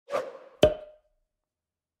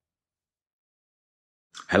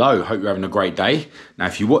Hello, hope you're having a great day. Now,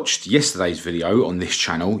 if you watched yesterday's video on this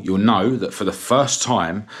channel, you'll know that for the first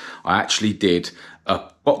time, I actually did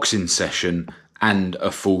a boxing session and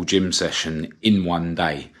a full gym session in one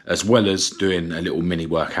day, as well as doing a little mini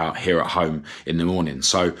workout here at home in the morning.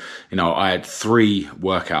 So, I had 3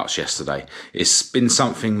 workouts yesterday. It's been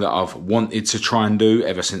something that I've wanted to try and do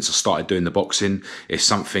ever since I started doing the boxing. It's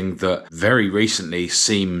something that very recently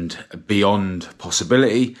seemed beyond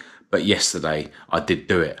possibility, but yesterday I did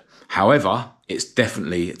do it. However, it's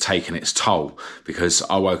definitely taken its toll because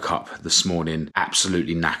I woke up this morning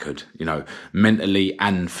absolutely knackered, mentally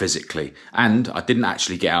and physically. And I didn't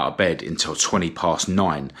actually get out of bed until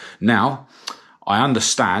 9:20. Now, I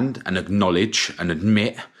understand and acknowledge and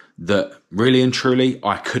admit that really and truly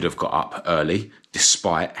I could have got up early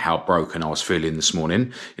despite how broken I was feeling this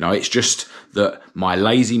morning. It's just that my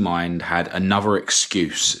lazy mind had another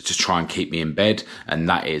excuse to try and keep me in bed, and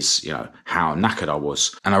that is, how knackered I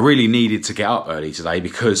was. And I really needed to get up early today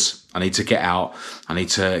because I need to get out, I need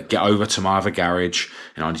to get over to my other garage,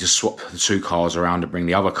 I need to swap the 2 cars around and bring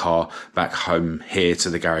the other car back home here to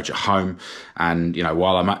the garage at home. And,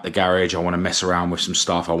 while I'm at the garage, I want to mess around with some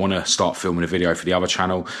stuff. I want to start filming a video for the other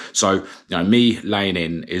channel. So, me laying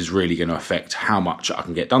in is really going to affect how much I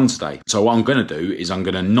can get done today. So what I'm going to do is I'm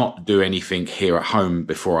going to not do anything here at home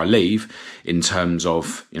before I leave in terms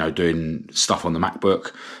of, doing stuff on the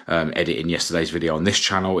MacBook, editing yesterday's video on this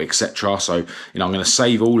channel, etc. So, I'm going to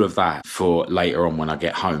save all of that for later on when I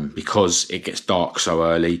get home because it gets dark so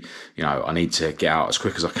early. I need to get out as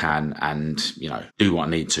quick as I can and, do what I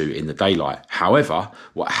need to in the daylight. However,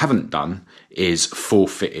 what I haven't done is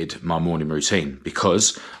forfeited my morning routine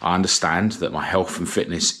because I understand that my health and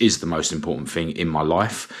fitness is the most important thing in my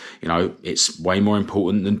life. It's way more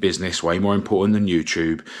important than business, way more important than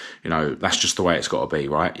YouTube. That's just the way it's got to be,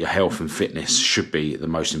 right? Your health and fitness should be the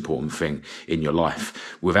most important thing in your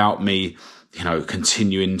life. Without me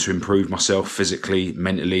continuing to improve myself physically,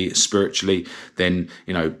 mentally, spiritually, then,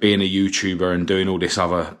 being a YouTuber and doing all this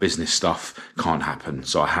other business stuff can't happen.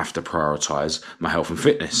 So I have to prioritize my health and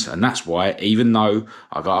fitness. And that's why, even though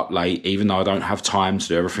I got up late, even though I don't have time to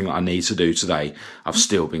do everything that I need to do today, I've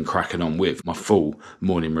still been cracking on with my full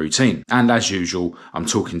morning routine. And as usual, I'm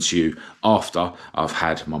talking to you after I've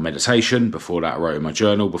had my meditation. Before that, I wrote in my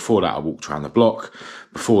journal. Before that, I walked around the block.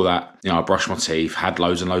 Before that, I brushed my teeth, had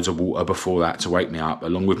loads and loads of water before that to wake me up,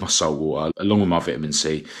 along with my salt water, along with my vitamin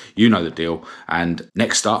C. You know the deal. And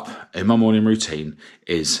next up in my morning routine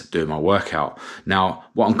is doing my workout. Now,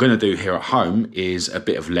 what I'm going to do here at home is a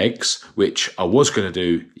bit of legs, which I was going to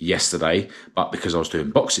do yesterday, but because I was doing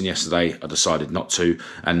boxing yesterday, I decided not to.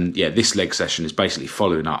 And yeah, this leg session is basically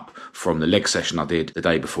following up from the leg session I did the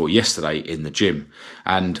day before yesterday in the gym.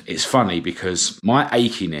 And it's funny because my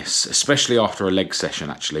achiness, especially after a leg session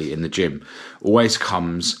actually in the gym, always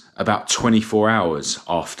comes about 24 hours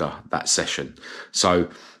after that session. So,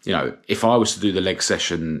 if I was to do the leg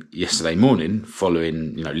session yesterday morning,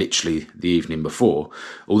 following, literally the evening before,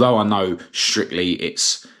 although I know strictly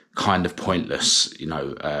it's kind of pointless,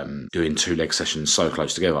 doing 2 leg sessions so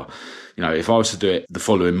close together, if I was to do it the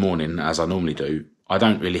following morning, as I normally do, I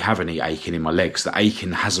don't really have any aching in my legs. The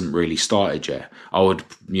aching hasn't really started yet. I would,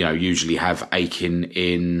 usually have aching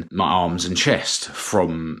in my arms and chest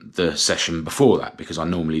from the session before that because I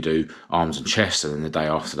normally do arms and chest and then the day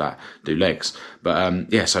after that do legs. But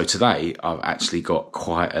so today I've actually got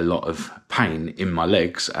quite a lot of pain in my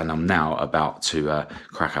legs and I'm now about to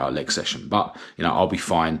crack out a leg session. But, I'll be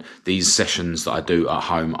fine. These sessions that I do at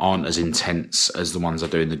home aren't as intense as the ones I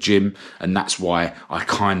do in the gym. And that's why I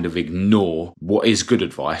kind of ignore what is good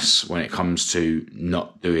advice when it comes to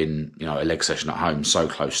not doing, a leg session at home so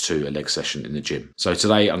close to a leg session in the gym. So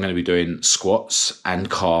today I'm going to be doing squats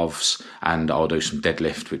and calves and I'll do some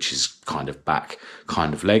deadlift, which is kind of back,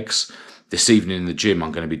 kind of legs. This evening in the gym,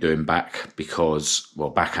 I'm going to be doing back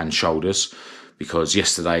back and shoulders, because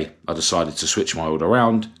yesterday I decided to switch my order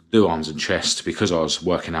around, do arms and chest because I was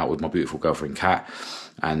working out with my beautiful girlfriend, Kat,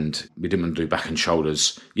 and we didn't want to do back and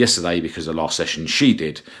shoulders yesterday because the last session she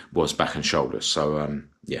did was back and shoulders. So,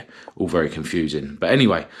 all very confusing. But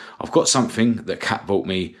anyway, I've got something that Kat bought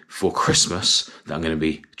me for Christmas that I'm going to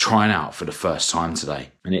be trying out for the first time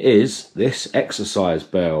today. And it is this exercise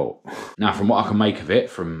belt. Now, from what I can make of it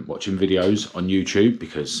from watching videos on YouTube,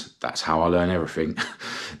 because that's how I learn everything,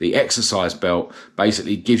 the exercise belt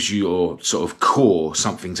basically gives you your sort of core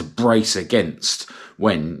something to brace against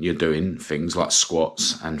when you're doing things like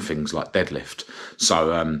squats and things like deadlift.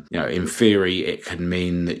 So, in theory, it can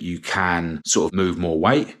mean that you can sort of move more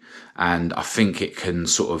weight, and I think it can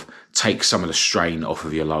sort of take some of the strain off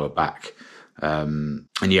of your lower back. And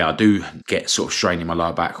yeah, I do get sort of strain in my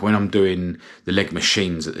lower back when I'm doing the leg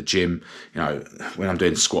machines at the gym. You know, when I'm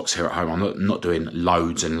doing squats here at home, I'm not doing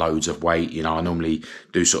loads and loads of weight. You know, I normally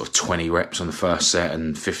do sort of 20 reps on the first set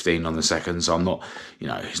and 15 on the second. So I'm not, you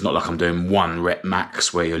know, it's not like I'm doing 1 rep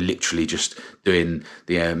max where you're literally just doing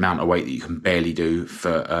the amount of weight that you can barely do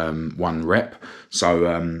for 1 rep.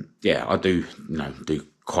 So yeah, I do, you know, do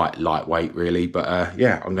quite lightweight really, but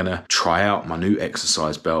yeah, I'm gonna try out my new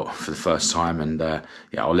exercise belt for the first time, and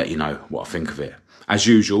yeah, I'll let you know what I think of it. As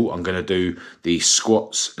usual, I'm going to do the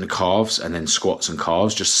squats and calves and then squats and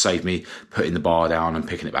calves just to save me putting the bar down and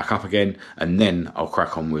picking it back up again. And then I'll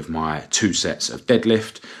crack on with my 2 sets of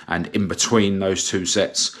deadlift. And in between those 2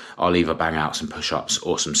 sets, I'll either bang out some push-ups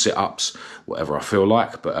or some sit-ups, whatever I feel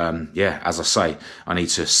like. But yeah, as I say, I need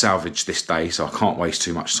to salvage this day, so I can't waste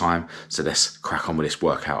too much time. So let's crack on with this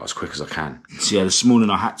workout as quick as I can. So yeah, this morning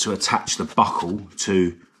I had to attach the buckle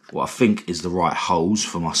to what I think is the right holes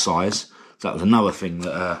for my size. That was another thing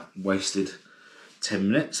that wasted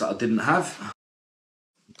 10 minutes that I didn't have.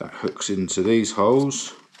 That hooks into these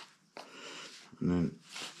holes, and then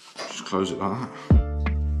just close it like that.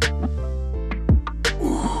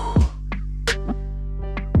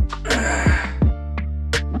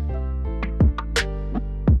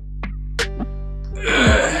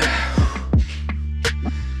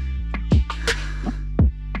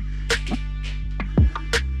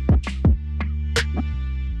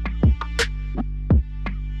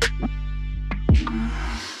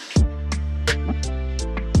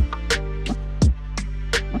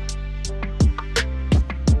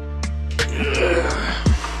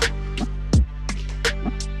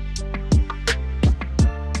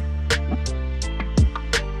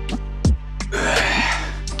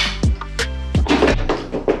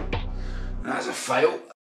 That's a fail.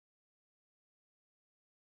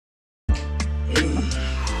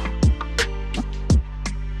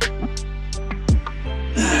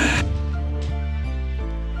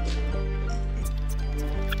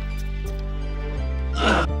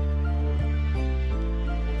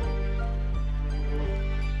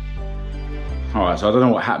 Alright, so I don't know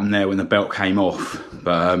what happened there when the belt came off,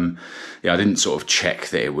 but yeah, I didn't sort of check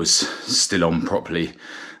that it was still on properly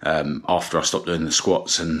after I stopped doing the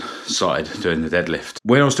squats and started doing the deadlift.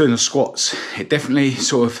 When I was doing the squats, it definitely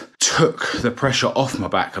sort of took the pressure off my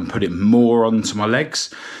back and put it more onto my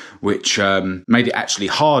legs, which made it actually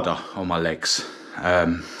harder on my legs.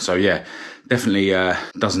 So yeah, definitely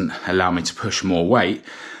doesn't allow me to push more weight,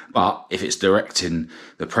 but if it's directing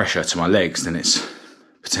the pressure to my legs, then it's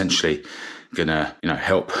potentially gonna, you know,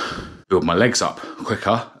 help build my legs up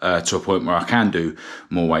quicker to a point where I can do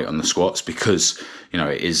more weight on the squats, because, you know,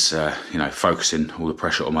 it is, you know, focusing all the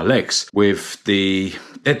pressure on my legs. With the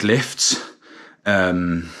deadlifts,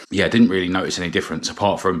 yeah, I didn't really notice any difference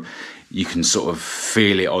apart from you can sort of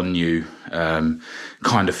feel it on you,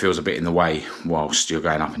 kind of feels a bit in the way whilst you're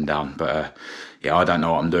going up and down. But yeah, I don't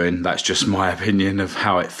know what I'm doing. That's just my opinion of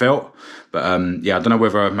how it felt. But yeah, I don't know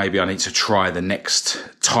whether maybe I need to try the next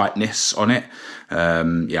tightness on it.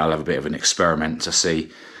 Yeah, I'll have a bit of an experiment to see,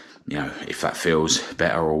 you know, if that feels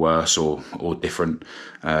better or worse or different.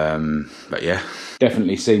 But yeah,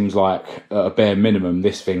 definitely seems like at a bare minimum,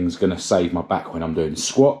 this thing's going to save my back when I'm doing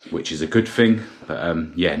squat, which is a good thing.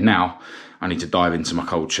 But yeah, now I need to dive into my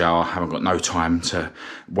cold shower. I haven't got no time to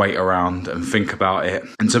wait around and think about it.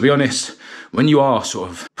 And to be honest, when you are sort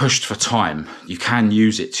of pushed for time, you can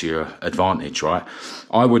use it to your advantage, right?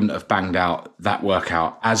 I wouldn't have banged out that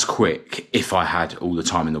workout as quick if I had all the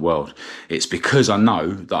time in the world. It's because I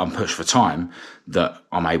know that I'm pushed for time that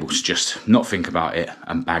I'm able to just not think about it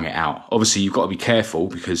and bang it out. Obviously, you've got to be careful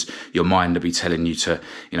because your mind will be telling you to,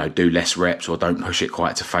 you know, do less reps or don't push it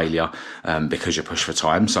quite to failure because you're pushed for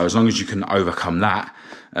time. So as long as you can overcome that,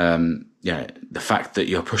 you know, the fact that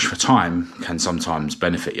you're pushed for time can sometimes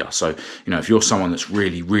benefit you. So, you know, if you're someone that's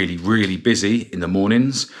really, really, really busy in the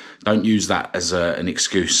mornings, don't use that as an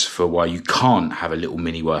excuse for why you can't have a little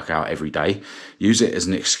mini workout every day. Use it as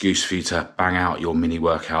an excuse for you to bang out your mini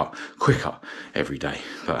workout quicker every day.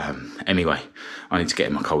 But anyway, I need to get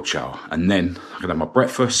in my cold shower and then I can have my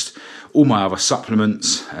breakfast, all my other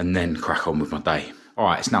supplements, and then crack on with my day. All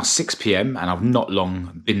right, it's now 6 p.m. and I've not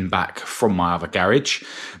long been back from my other garage.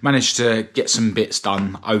 Managed to get some bits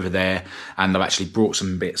done over there, and I've actually brought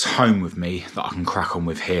some bits home with me that I can crack on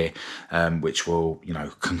with here, which will, you know,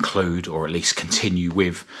 conclude or at least continue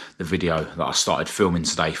with the video that I started filming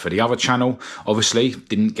today for the other channel. Obviously,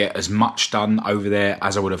 didn't get as much done over there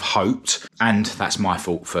as I would have hoped, and that's my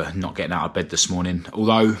fault for not getting out of bed this morning.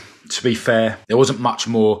 Although, to be fair, there wasn't much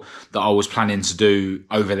more that I was planning to do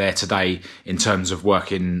over there today in terms of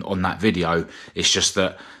working on that video. It's just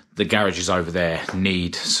that the garages over there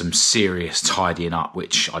need some serious tidying up,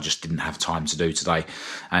 which I just didn't have time to do today.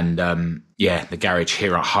 And yeah, the garage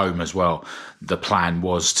here at home as well. The plan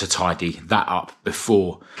was to tidy that up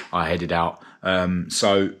before I headed out.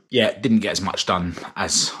 So yeah, didn't get as much done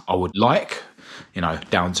as I would like, you know,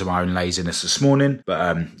 down to my own laziness this morning.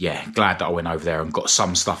 But yeah, glad that I went over there and got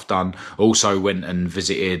some stuff done. Also went and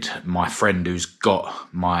visited my friend who's got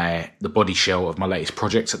the body shell of my latest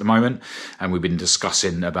project at the moment. And we've been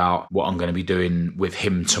discussing about what I'm going to be doing with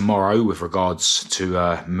him tomorrow with regards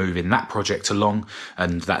to moving that project along.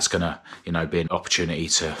 And that's going to, you know, be an opportunity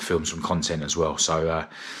to film some content as well. So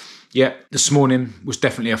yeah, this morning was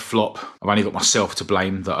definitely a flop. I've only got myself to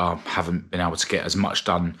blame that I haven't been able to get as much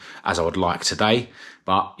done as I would like today.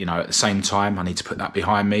 But, you know, at the same time, I need to put that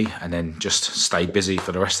behind me and then just stay busy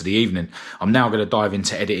for the rest of the evening. I'm now going to dive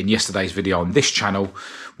into editing yesterday's video on this channel,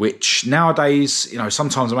 which nowadays, you know,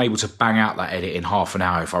 sometimes I'm able to bang out that edit in half an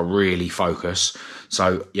hour if I really focus.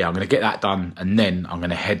 So, yeah, I'm going to get that done and then I'm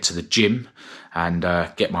going to head to the gym and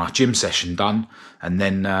get my gym session done, and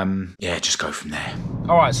then yeah, just go from there.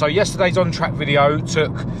 All right, so yesterday's on track video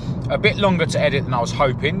took a bit longer to edit than I was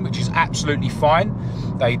hoping, which is absolutely fine.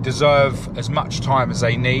 They deserve as much time as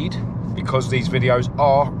they need because these videos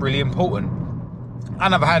are really important.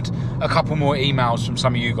 And I've had a couple more emails from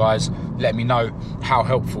some of you guys letting me know how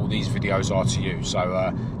helpful these videos are to you.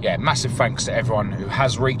 So yeah, massive thanks to everyone who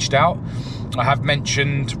has reached out. I have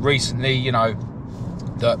mentioned recently, you know,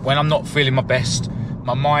 that when I'm not feeling my best,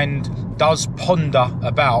 my mind does ponder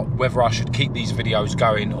about whether I should keep these videos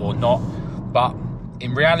going or not. But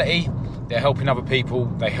in reality, they're helping other people.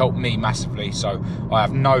 They help me massively. So I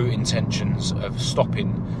have no intentions of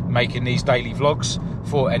stopping making these daily vlogs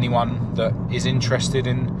for anyone that is interested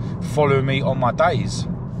in following me on my days.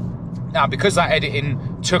 Now, because that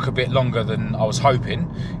editing took a bit longer than I was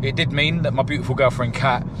hoping, it did mean that my beautiful girlfriend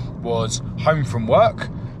Kat was home from work.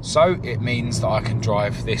 So it means that I can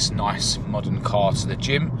drive this nice modern car to the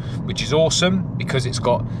gym, which is awesome because it's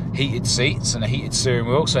got heated seats and a heated steering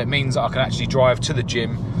wheel. So it means that I can actually drive to the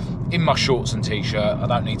gym in my shorts and t-shirt. I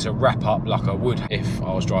don't need to wrap up like I would if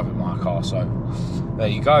I was driving my car. So there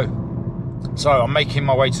you go. So I'm making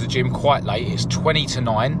my way to the gym quite late. It's 20 to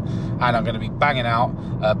 9 and I'm going to be banging out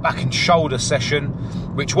a back and shoulder session,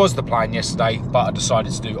 which was the plan yesterday, but I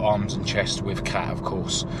decided to do arms and chest with Kat, of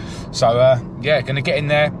course. So yeah, going to get in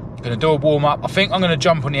there, going to do a warm-up. I think I'm going to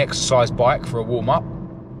jump on the exercise bike for a warm-up,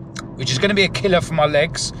 which is going to be a killer for my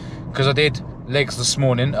legs because I did legs this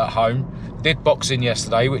morning at home, did boxing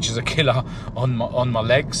yesterday, which is a killer on my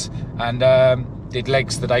legs, and did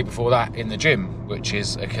legs the day before that in the gym, which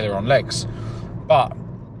is a killer on legs. But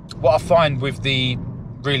what I find with the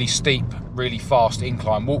really steep, really fast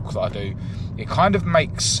incline walk that I do, it kind of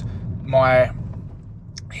makes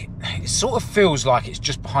it sort of feels like it's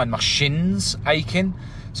just behind my shins aching.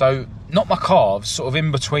 So not my calves, sort of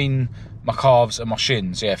in between my calves and my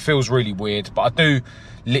shins. Yeah, it feels really weird, but I do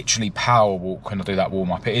literally power walk when I do that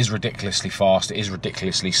warm up. It is ridiculously fast, it is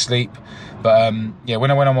ridiculously steep. But yeah,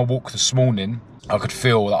 when I went on my walk this morning, I could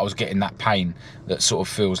feel that I was getting that pain that sort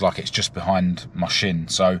of feels like it's just behind my shin.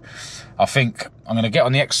 So I think I'm going to get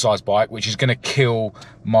on the exercise bike, which is going to kill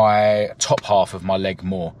my top half of my leg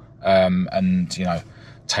more, and, you know,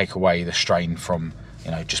 take away the strain from,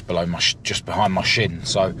 you know, just behind my shin.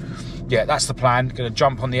 So yeah, that's the plan. Going to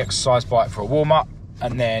jump on the exercise bike for a warm-up,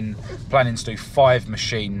 and then planning to do 5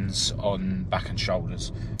 machines on back and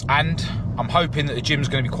shoulders. And I'm hoping that the gym's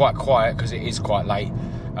going to be quite quiet because it is quite late,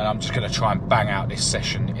 and I'm just going to try and bang out this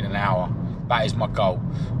session in an hour. That is my goal.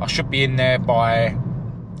 I should be in there by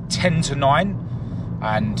 10 to 9,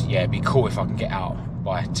 and yeah, it'd be cool if I can get out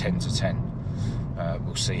by 10 to 10.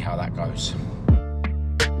 We'll see how that goes.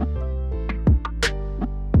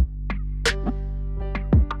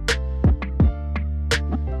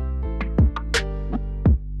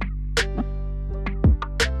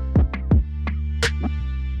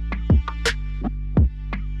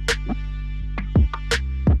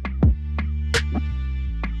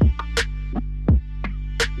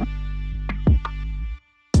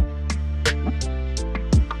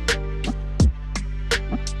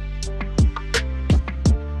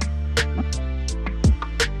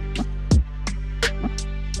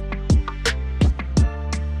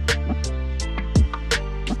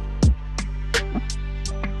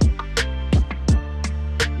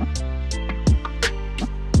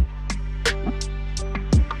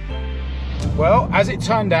 Well, as it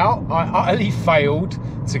turned out, I utterly failed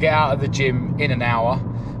to get out of the gym in an hour.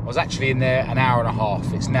 I was actually in there an hour and a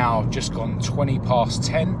half. It's now just gone 20 past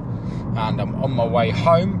 10 and I'm on my way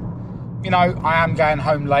home. You know, I am going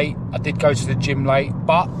home late. I did go to the gym late,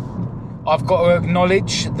 but I've got to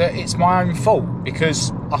acknowledge that it's my own fault,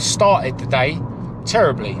 because I started the day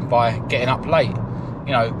terribly by getting up late.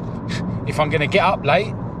 You know, if I'm going to get up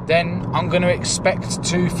late, then I'm going to expect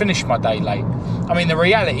to finish my day late. I mean, the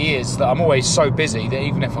reality is that I'm always so busy that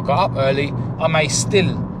even if I got up early, I may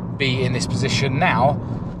still be in this position now,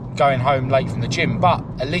 going home late from the gym, but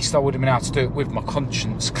at least I would have been able to do it with my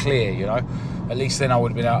conscience clear, you know. At least then I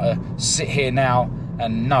would have been able to sit here now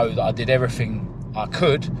and know that I did everything I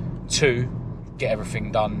could to get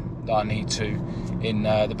everything done that I need to in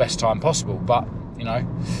the best time possible. But, you know,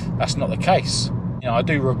 that's not the case. You know, I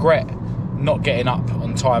do regret not getting up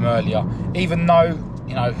on time earlier, even though,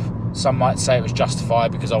 you know, some might say it was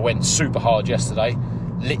justified because I went super hard yesterday.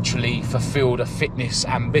 Literally fulfilled a fitness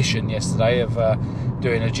ambition yesterday of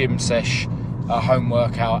doing a gym sesh, a home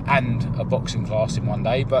workout and a boxing class in one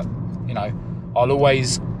day. But, you know, I'll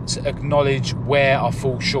always acknowledge where I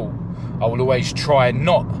fall short. I will always try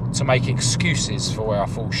not to make excuses for where I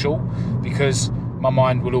fall short, because my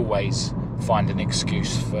mind will always find an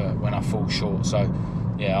excuse for when I fall short. So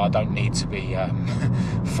yeah, I don't need to be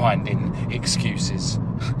finding excuses.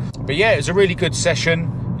 But yeah, it was a really good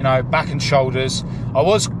session, you know, back and shoulders. I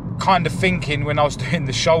was kind of thinking when I was doing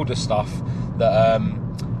the shoulder stuff that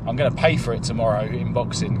I'm going to pay for it tomorrow in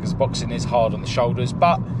boxing, because boxing is hard on the shoulders.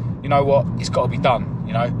 But you know what? It's got to be done,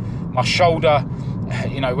 you know. My shoulder,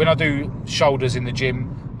 you know, when I do shoulders in the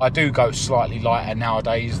gym, I do go slightly lighter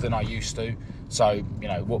nowadays than I used to. So, you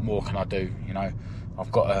know, what more can I do, you know?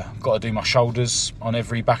 I've got to do my shoulders on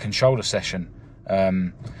every back and shoulder session.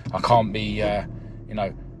 I can't be, you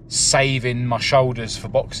know, saving my shoulders for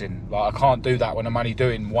boxing. Like, I can't do that when I'm only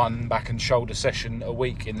doing one back and shoulder session a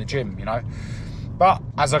week in the gym, you know. But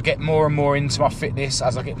as I get more and more into my fitness,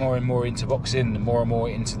 as I get more and more into boxing and more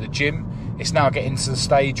into the gym, it's now getting to the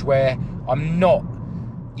stage where I'm not,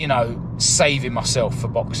 you know, saving myself for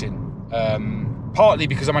boxing. Partly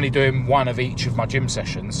because I'm only doing one of each of my gym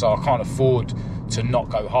sessions, so I can't afford to not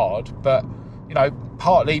go hard. But, you know,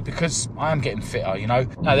 partly because I am getting fitter, you know.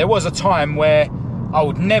 Now, there was a time where I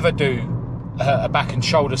would never do a back and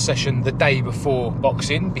shoulder session the day before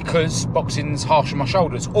boxing, because boxing's harsh on my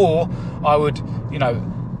shoulders. Or I would, you know,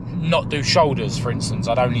 not do shoulders, for instance.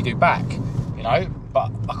 I'd only do back, you know.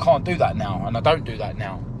 But I can't do that now, and I don't do that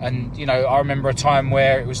now. And, you know, I remember a time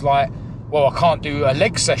where it was like, well, I can't do a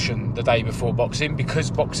leg session the day before boxing because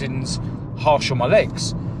boxing's harsh on my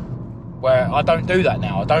legs. Where I don't do that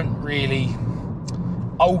now. I don't really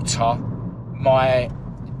alter my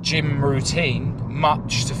gym routine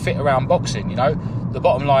much to fit around boxing, you know. The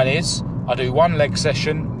bottom line is I do one leg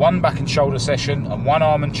session, one back and shoulder session and one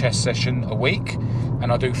arm and chest session a week,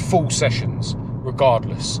 and I do full sessions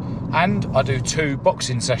regardless. And I do 2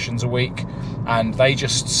 boxing sessions a week, and they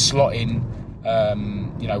just slot in,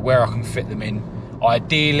 you know, where I can fit them in.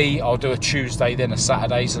 Ideally, I'll do a Tuesday, then a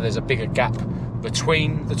Saturday, so there's a bigger gap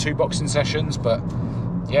between the 2 boxing sessions. But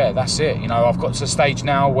yeah, that's it. You know, I've got to a stage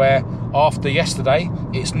now where after yesterday,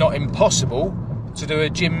 it's not impossible to do a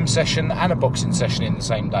gym session and a boxing session in the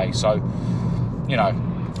same day. So, you know,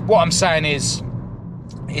 what I'm saying is,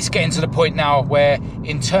 it's getting to the point now where,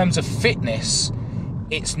 in terms of fitness,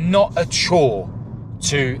 it's not a chore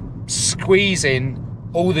to squeeze in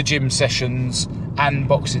all the gym sessions and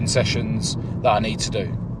boxing sessions that I need to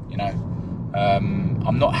do, you know.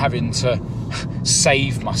 I'm not having to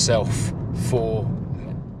save myself for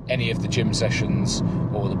any of the gym sessions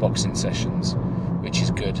or the boxing sessions, which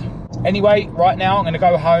is good. Anyway, right now I'm going to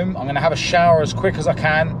go home. I'm going to have a shower as quick as I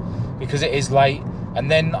can because it is late,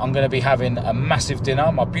 and then I'm going to be having a massive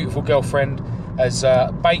dinner. My beautiful girlfriend has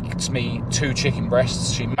baked me 2 chicken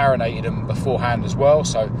breasts. She marinated them beforehand as well,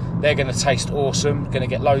 so they're going to taste awesome. Going to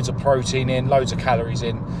get loads of protein in, loads of calories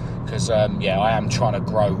in, because yeah, I am trying to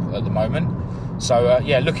grow at the moment. So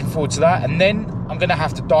yeah, looking forward to that. And then I'm going to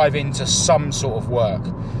have to dive into some sort of work,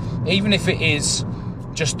 even if it is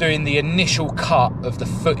just doing the initial cut of the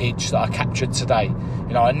footage that I captured today.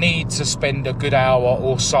 You know, I need to spend a good hour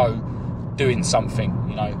or so doing something,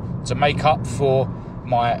 you know, to make up for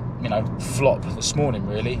my, you know, flop this morning,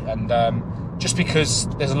 really. And just because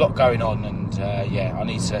there's a lot going on, and yeah, I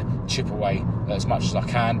need to chip away as much as I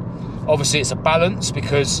can. Obviously, it's a balance,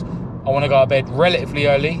 because I want to go to bed relatively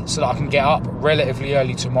early so that I can get up relatively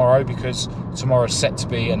early tomorrow, because tomorrow's set to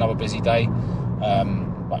be another busy day.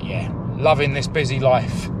 But yeah, loving this busy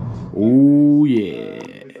life. Oh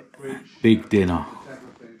yeah, big dinner.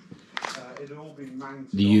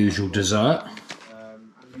 The usual dessert,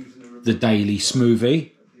 the daily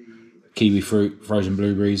smoothie, kiwi fruit, frozen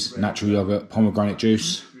blueberries, natural yogurt, pomegranate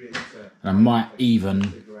juice, and I might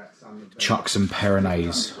even chuck some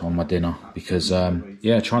Peronaise on my dinner, because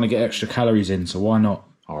yeah, trying to get extra calories in, so why not?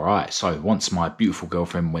 All All right, so once my beautiful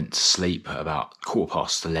girlfriend went to sleep at about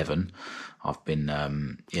 11:15, I've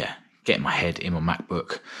been, getting my head in my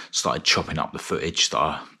MacBook, started chopping up the footage that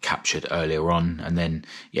I captured earlier on, and then,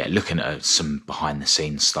 looking at some behind the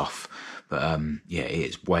scenes stuff. But,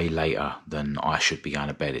 it's way later than I should be going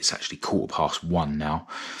to bed. It's actually 1:15 now.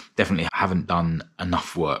 Definitely haven't done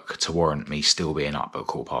enough work to warrant me still being up at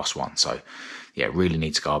 1:15. So, really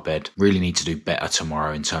need to go to bed. Really need to do better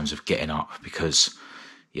tomorrow in terms of getting up because,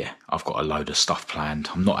 I've got a load of stuff planned.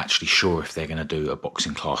 I'm not actually sure if they're going to do a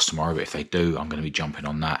boxing class tomorrow, but if they do, I'm going to be jumping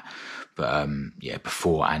on that. But,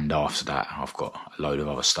 before and after that, I've got a load of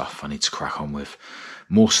other stuff I need to crack on with.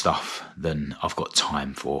 More stuff than I've got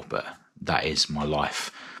time for, but that is my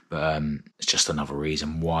life. But it's just another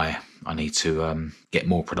reason why I need to get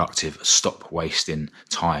more productive, stop wasting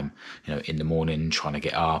time, in the morning trying to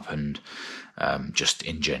get up and just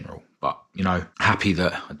in general. But, happy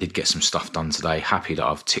that I did get some stuff done today. Happy that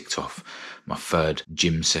I've ticked off my 3rd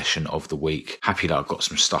gym session of the week. Happy that I've got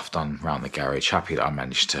some stuff done around the garage. Happy that I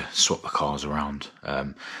managed to swap the cars around.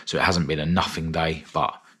 So it hasn't been a nothing day,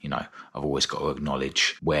 but I've always got to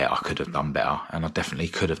acknowledge where I could have done better, and I definitely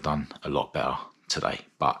could have done a lot better today.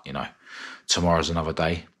 But, tomorrow's another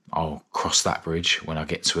day. I'll cross that bridge when I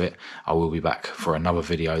get to it. I will be back for another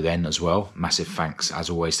video then as well. Massive thanks, as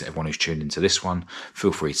always, to everyone who's tuned into this one.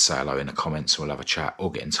 Feel free to say hello in the comments, and we'll have a chat,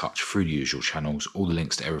 or get in touch through the usual channels. All the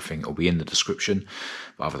links to everything will be in the description.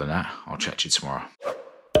 But other than that, I'll chat to you tomorrow.